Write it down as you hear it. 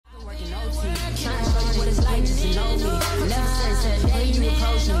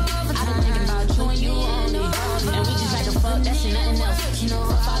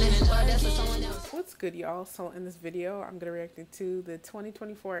good, y'all? So in this video, I'm gonna react to the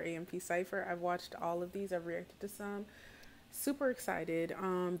 2024 AMP Cypher. I've watched all of these. I've reacted to some. Super excited.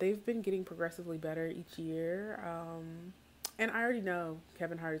 They've been getting progressively better each year. And I already know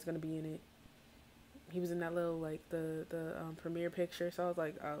Kevin Hart is gonna be in it. He was in that little like the premiere picture, so I was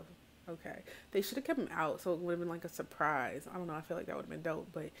like, oh, okay. They should have kept him out, so it would have been like a surprise. I don't know. I feel like that would have been dope.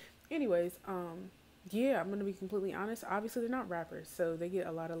 But anyways, yeah, I'm gonna be completely honest. Obviously, they're not rappers, so they get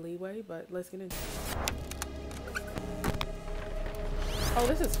a lot of leeway. But let's get into it. Oh,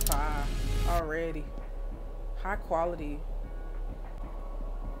 this is fire already. High quality.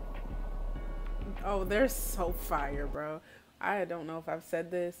 Oh, they're so fire, bro. I don't know if I've said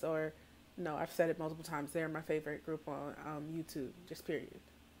this or no, I've said it multiple times. They're my favorite group on YouTube. Just period.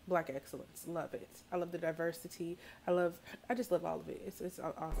 Black excellence. Love it. I love the diversity. I just love all of it. It's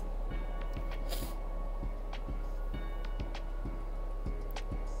awesome.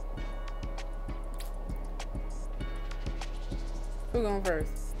 Who going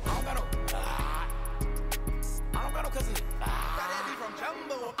first? I don't got no cousins.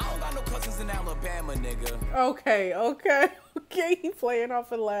 I don't got no cousins in Alabama, nigga. Okay. He playing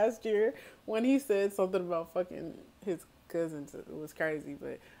off of last year when he said something about fucking his cousins. It was crazy,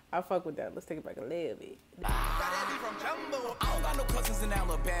 but I fuck with that. Let's take it back a little bit. I don't got no cousins in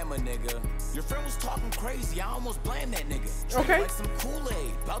Alabama, nigga. Your friend was talking crazy. I almost blamed that nigga. Okay. Like some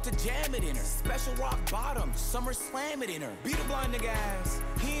Kool-Aid, about to jam it in her. Special rock bottom, summer slam it in her. Beat a blind nigga ass.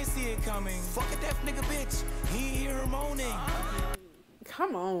 He ain't see it coming. Fuck a deaf nigga bitch. He ain't hear her moaning.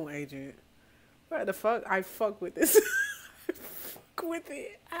 Come on, Agent. What the fuck? I fuck with this. I fuck with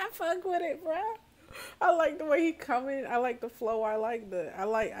it. I fuck with it, bro. I like the way he coming. I like the flow. I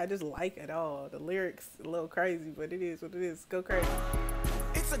just like it all. The lyrics a little crazy, but it is what it is. Go crazy.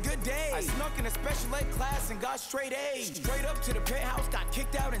 It's a good day. I snuck in a special ed class and got straight A's. Straight up to the penthouse, got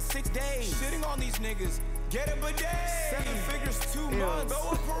kicked out in 6 days. Shitting on these niggas. Get a bidet. 7 figures, 2 months.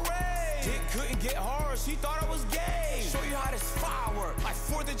 Throw a parade. Dick couldn't get hard. She thought I was gay. Show you how this firework. Like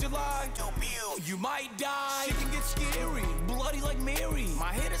 4th of July. You might die. She can get scary. Bloody like Mary.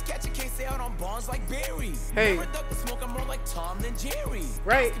 My haters catch a case out on bonds like Barry. Hey. Never duck the smoke. I'm more like Tom than Jerry.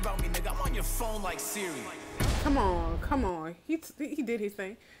 Right. Ask about me, nigga. I'm on your phone like Siri. Come on. He did his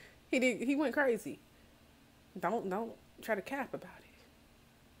thing. He went crazy. Don't try to cap about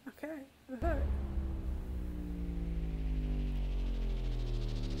it. Okay.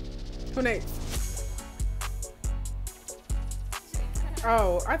 Who next?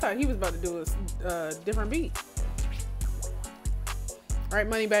 Oh, I thought he was about to do a different beat. All right,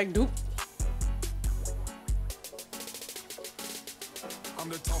 money back, Duke. I'm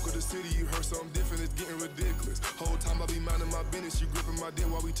the talk of the city, you heard something different, it's getting ridiculous. Whole time I be minding my business, you gripping my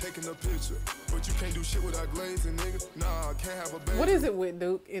dick while we taking a picture. But you can't do shit without glazing, nigga. Nah, I can't have a baby. What is it with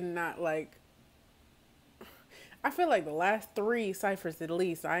Duke and not like... I feel like the last 3 ciphers at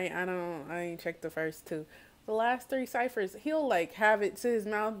least. I ain't checked the first 2. The last 3 ciphers, he'll like have it to his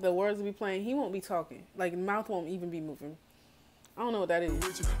mouth, the words will be playing, he won't be talking. Like mouth won't even be moving. I don't know what that is.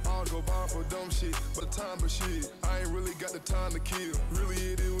 I'll go by for dumb shit, but the time but shit. I ain't really got the time to kill. Really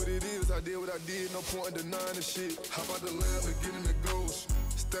it is what it is. I did what I did, no point in denying the shit. How about the lamb and getting the ghost?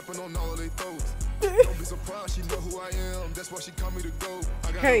 Stepping on all of their throats. Don't be surprised, she know who I am. That's why she call me to go.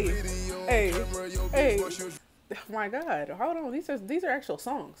 I got a video on camera, yo, bitch, was... Oh my God, hold on. These are actual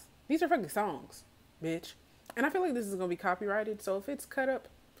songs. These are fucking songs, bitch. And I feel like this is gonna be copyrighted, so if it's cut up,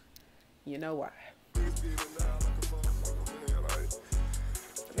 you know why.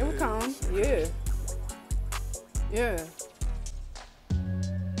 It will come, yeah.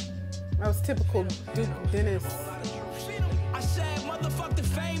 That was typical Duke Dennis. I said motherfuck the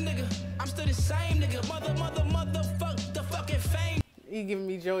fame, nigga. I'm still the same, nigga. Motherfuck the fucking fame. He giving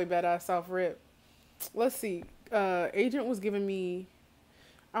me Joey Badass off rip. Let's see. Agent was giving me,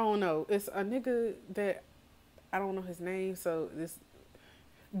 I don't know. It's a nigga that I don't know his name,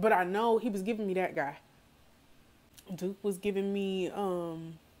 but I know he was giving me that guy. Duke was giving me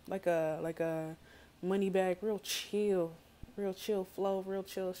like a money bag, real chill flow, real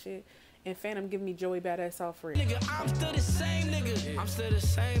chill shit. And Phantom giving me Joey Badass off rip. Nigga, I'm still the same nigga. I'm still the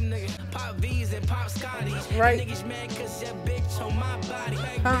same nigga. Pop V's and Pop Scotties. Right. Niggas mad cause that bitch on my body.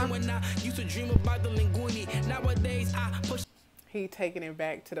 Back then when I used to dream about the linguini. Nowadays I push. He taking it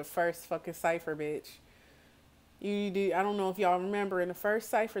back to the first fucking cypher, bitch. I don't know if y'all remember in the first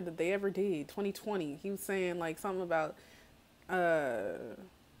cypher that they ever did, 2020. He was saying like something about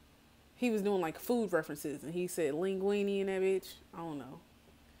he was doing like food references and he said linguini in that bitch. I don't know.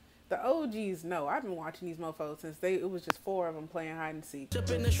 The OGs know. I've been watching these mofos since it was just 4 of them playing hide and seek. Up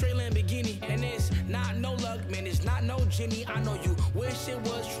in the straight Lamborghini, and it's not no luck, man. It's not no Jenny. I know you wish it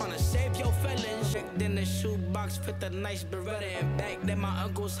was trying to save your feelings. Then the shoebox fit the nice Beretta, and back then my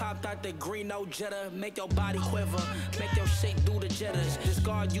uncles hopped out the green no Jetta. Make your body quiver, make your shake do the jettas.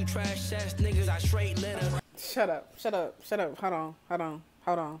 Discard you trash ass niggas. I straight litter. Shut up. Shut up. Shut up. Hold on. Hold on.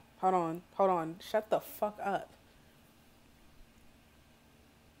 Hold on. Hold on. Hold on. Shut the fuck up.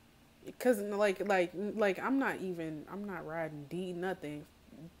 Cause like I'm not riding D nothing.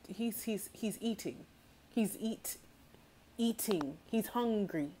 He's eating. He's eating. He's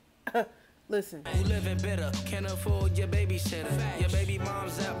hungry. Listen. You living better, can't afford your babysitter. Your baby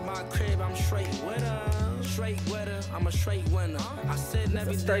mom's at my crib, I'm straight with her. Straight with her, I'm a straight winner. I said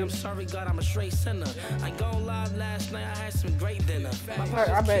every day, I'm sorry God, I'm a straight sinner. I go live last night, I had some great dinner. My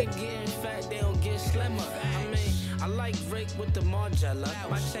I bet. keep getting fat, they don't get slimmer. I mean, I like Rick with the Margiela.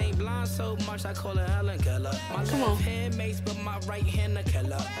 My chain blind so much, I call it Helen Keller. My left hand mates, but my right hand a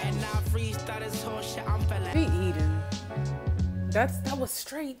killer. And now freestyle this whole shit, I'm feeling. He eating. That was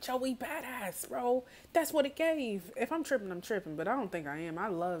straight Joey Badass, bro. That's what it gave. If I'm tripping, I'm tripping, but I don't think I am. I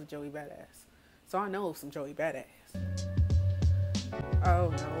love Joey Badass. So I know some Joey Badass. Oh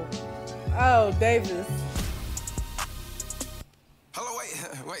no. Oh, Davis. Hello,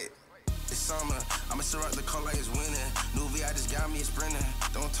 wait. It's summer. I'ma surround the car like it's winning. New V, I just got me a sprinter.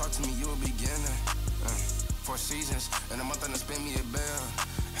 Don't talk to me, you a beginner. 4 seasons, and a month and spend me a bill.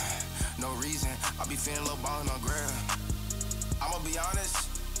 No reason, I be feeling low ballin' on grill. I'ma be honest,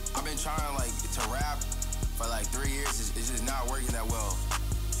 I've been trying to rap for 3 years. It's just not working that well.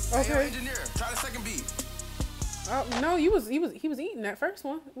 Okay. Hey, yo, engineer, try the second beat. Oh no, he was eating that first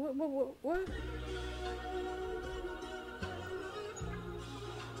one. What?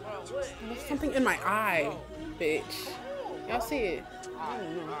 There's something in my eye, bitch. Y'all see it? I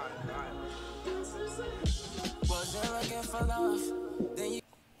don't know.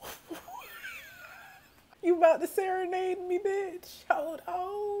 You about to serenade me, bitch? Hold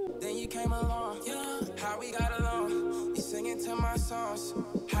on. Then you came along, how we got along. You singing to my songs.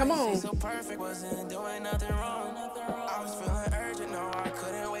 Come on. So perfect, wasn't doing nothing wrong. I was feeling urgent, no, I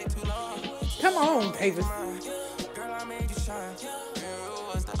couldn't wait too long. Come on, Davis. Girl, I made you shine. You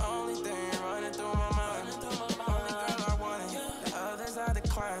was the only thing running through my mind. Only girl I wanted, the others I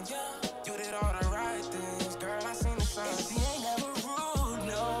declined. You did all the right things, girl, I seen the signs. She ain't never rude,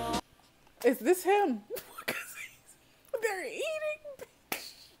 no. Is this him? They're eating,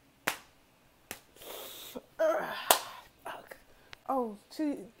 bitch. Fuck. Oh,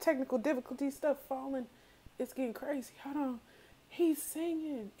 technical difficulty stuff falling. It's getting crazy. Hold on. He's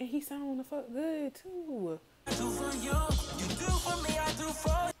singing, and he sounding the fuck good too. I do for you, you do for me, I do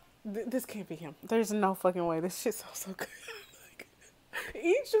for you. This can't be him. There's no fucking way. This shit sounds so good.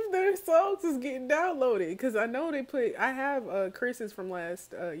 Each of their songs is getting downloaded because I know they put. I have Chris's from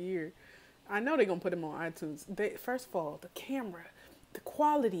last year. I know they're gonna put them on iTunes. First of all, the camera, the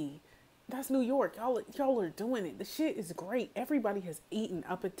quality, that's New York. Y'all are doing it. The shit is great. Everybody has eaten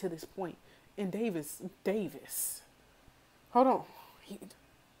up until this point. And Davis. Hold on.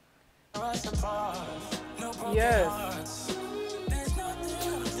 Yes.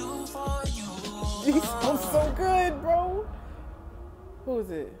 He sounds so good, bro. Who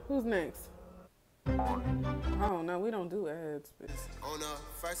is it? Who's next? Oh no, we don't do ads, bitch. On the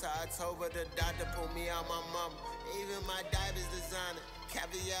 1st of October, the doctor pulled me out my mama. Even my diapers designer,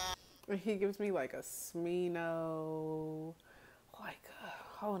 caviar. And he gives me like a Smino,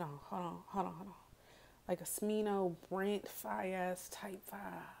 hold on. Like a Smino Brent Fias type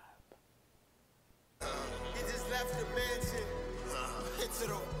vibe. He just left the mansion, into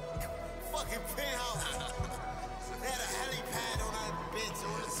the fucking penthouse. They had a helipad on that bitch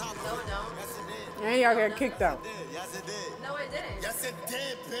on the top of it. Yes, it did. And y'all got kicked out. Yes, it did. No, it didn't. Yes, it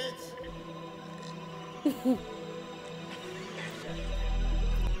did, bitch.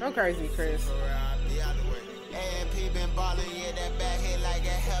 Go crazy, Chris. AMP been ballin', yeah, that back hit like a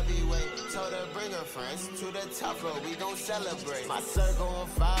heavyweight. Told her bring her friends to the top road, we gon' celebrate. My circle on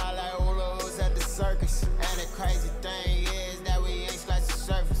fire like Ulos at the circus. And the crazy thing is that we ain't scratched the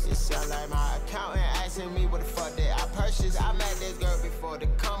surface. It sound like my accountant asking me what the fuck did I purchase. I met this girl before the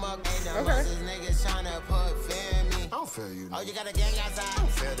come up. Ain't no monsters, niggas tryna put fear in me. I don't feel you. Oh, you got a gang outside? I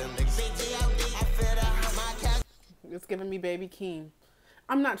don't feel them niggas. Big G.O.D. I feel that my cash. It's giving me Baby Keem.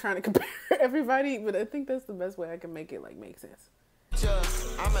 I'm not trying to compare everybody, but I think that's the best way I can make it make sense.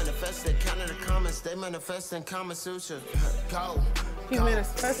 I manifested, counting the comments, they manifesting Kama Sutra. Go. He's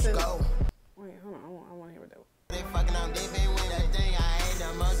manifesting. Go. Wait, hold on. I want to hear what that was. They fucking on, they been with that thing. I hate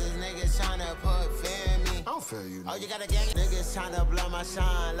the most. Niggas tryna put fear in me. I don't feel you. Oh, you got a gang niggas tryna blow my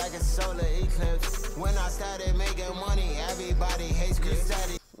shine like a solar eclipse. When I started making money, everybody hates Chris.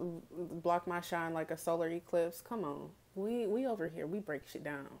 Block my shine like a solar eclipse. Come on. We over here. We break shit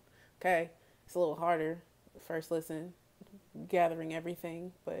down. Okay? It's a little harder. First listen, gathering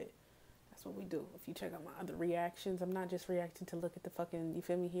everything, but that's what we do. If you check out my other reactions, I'm not just reacting to look at the fucking, you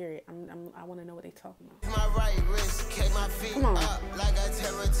feel me, hear it. I want to know what they talking about. My right wrist, kick my feet up like a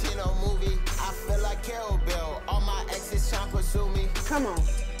Tarantino movie. I feel like Carol Bill. All my exes trying to pursue me. Come on.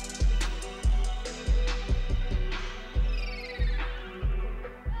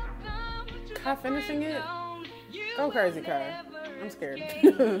 Kai finishing it? Go crazy, Kai. I'm scared.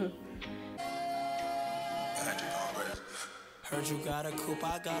 Heard you got a coupe,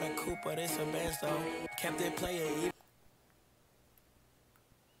 I got a coupe, but it's a Benz though. Kept it playing.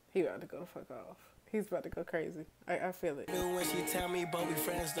 He about to go the fuck off. He's about to go crazy. I feel it. Knew when she tell me, but we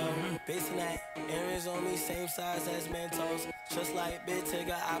friends though. Basing that, areas on me, same size as Mentos. Just like Big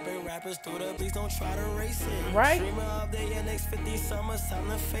Tigger, I've been rappers through the please don't try to race it. Right? Dreamer of the next 50 summers, time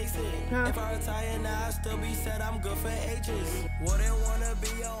to face it. If I retire now, I still be said I'm good for ages. Wouldn't wanna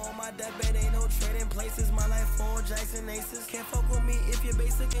be on my deathbed, ain't no trading places. My life for Jackson Aces. Can't fuck with me if you're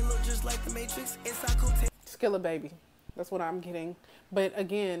basic and look just like the Matrix. Inside cool Skilla Baby. That's what I'm getting. But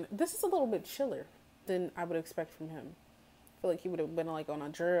again, this is a little bit chiller than I would expect from him. I feel like he would have been like on a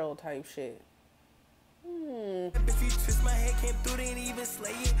drill type shit. If you twist my head, came through, they ain't even slay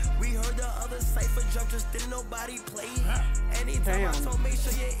it. We heard the other CYPHER jump, just didn't nobody play it. Anytime I told, make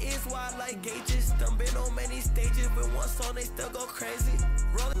sure your ears wide like gauges. Done been on many stages, with one song they still go crazy.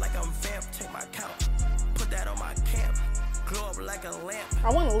 Rolling like I'm vamp, check my count. Put that on my camp. Glow up like a lamp.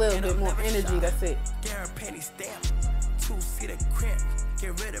 I want a little bit more energy, that's it. Garrett penny stamp. 2-seater cramp.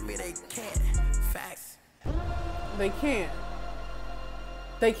 Get rid of me, they can't. Facts. They can't.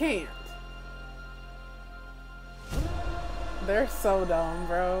 They can't. They're so dumb,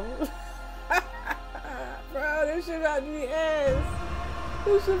 bro. Bro, this shit about to be ass.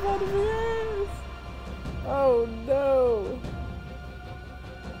 This shit about to be ass. Oh no.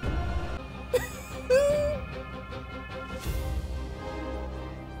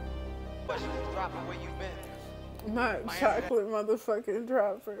 Dropping where you been. Not chocolate motherfucking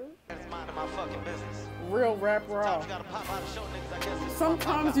dropper. That's minding my fucking business. Real rap raw. Sometimes you gotta pop out and show niggas, I guess.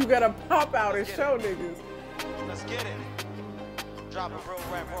 Sometimes you gotta pop out and show niggas. Let's get it. Dropping real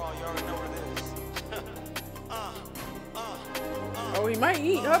rap raw, you already know what it is. Oh, he might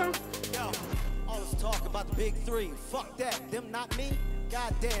eat. Hold on. Yo, all this talk about the big three. Fuck that, them not me.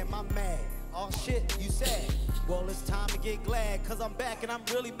 Goddamn, I'm mad. Oh shit, you sad. Well, it's time to get glad, cause I'm back and I'm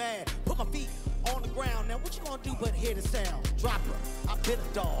really mad. Put my feet on the ground, now what you gonna do but hear the sound? Dropper, I've been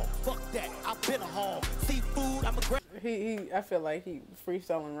a dog. Fuck that, I've been a hog. Seafood, I'm a grab. I feel like he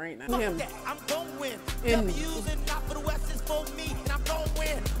freestyling right now. Fuck Him. that, I'm gon' win. In W's and not for the West is for me, and I'm gon'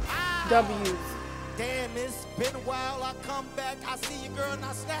 win. Ah! W's. Damn, it's been a while, I come back, I see your girl and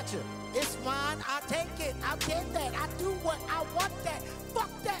I snatch her. It's mine, I take it, I get that, I do what I want that. Fuck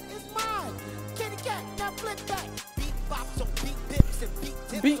that, it's mine. Kitty cat, now flip that. Beat bops on beat pips and beat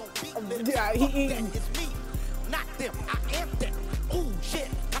tips on beat lips. Yeah, Fuck he that, it's me, not them, I am that. Ooh, shit,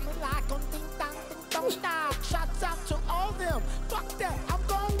 I'm like on ding dong, ding dong, dong. Shots out to all them. Fuck that, I'm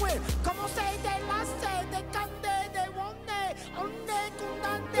gon' win. Come on, say they lost, say they come there, they won't they. On they,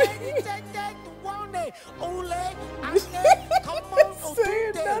 they say they want they. Ole, I say, come on, oh,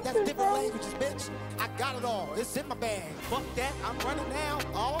 Saying that's nothing, different bro. languages, bitch. I got it all, it's in my bag. Fuck that, I'm running now.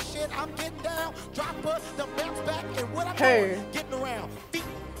 All shit, I'm getting down. Dropper, the bounce back, and what I'm doing, getting around. Feet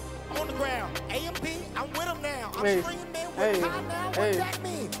on the ground. AMP, I'm with them now. I'm screaming with Kai now. What that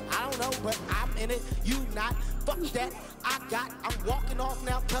mean? I don't know, but I'm in it. You not. Fuck that. I'm walking off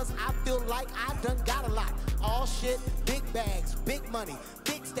now cause I feel like I done got a lot. All shit, big bags, big money,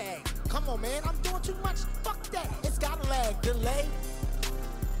 big stags. Come on, man, I'm doing too much. Fuck that. It's got a lag. Delay.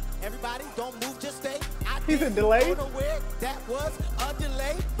 Everybody, don't move, just stay. He's a delay? That was a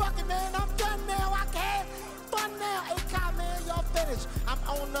delay. Fuck it, man, I'm done now. I can't. Fun now. Hey, Kai, man, y'all finished. I'm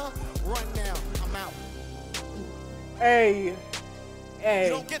on the run now. I'm out. Hey. You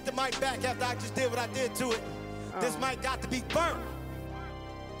don't get the mic back after I just did what I did to it. This mic got to be burnt.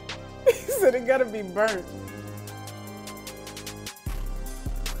 He said it gotta be burnt.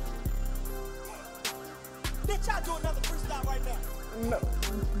 Bitch, I'll do another freestyle right now. No,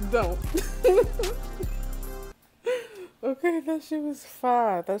 don't. Okay, that shit was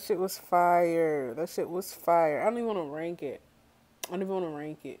fire. That shit was fire. That shit was fire. I don't even want to rank it. I don't even want to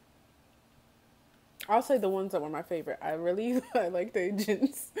rank it. I'll say the ones that were my favorite. I liked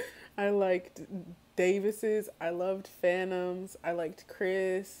Agents. I liked Davis's. I loved Phantoms. I liked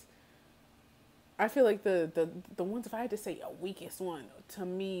Chris. I feel like the ones, if I had to say a weakest one to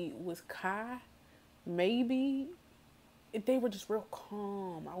me was Kai. Maybe they were just real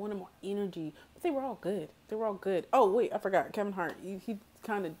calm. I wanted more energy, but they were all good. They were all good. Oh wait, I forgot Kevin Hart. He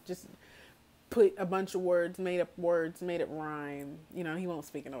kind of just put a bunch of words, made it rhyme. You know, he won't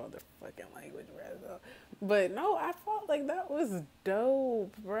speak in no other fucking language, bro. But no, I felt like that was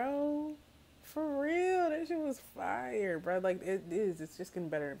dope, bro. For real, that shit was fire, bro. Like, it is. It's just getting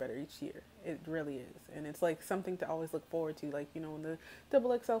better and better each year. It really is. And it's like something to always look forward to. Like, you know, when the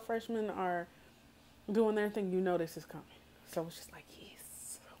XXL freshmen are doing their thing, you know this is coming. So it's just like,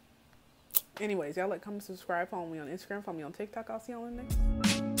 yes. Anyways, y'all like, comment, subscribe, follow me on Instagram, follow me on TikTok. I'll see y'all in the next.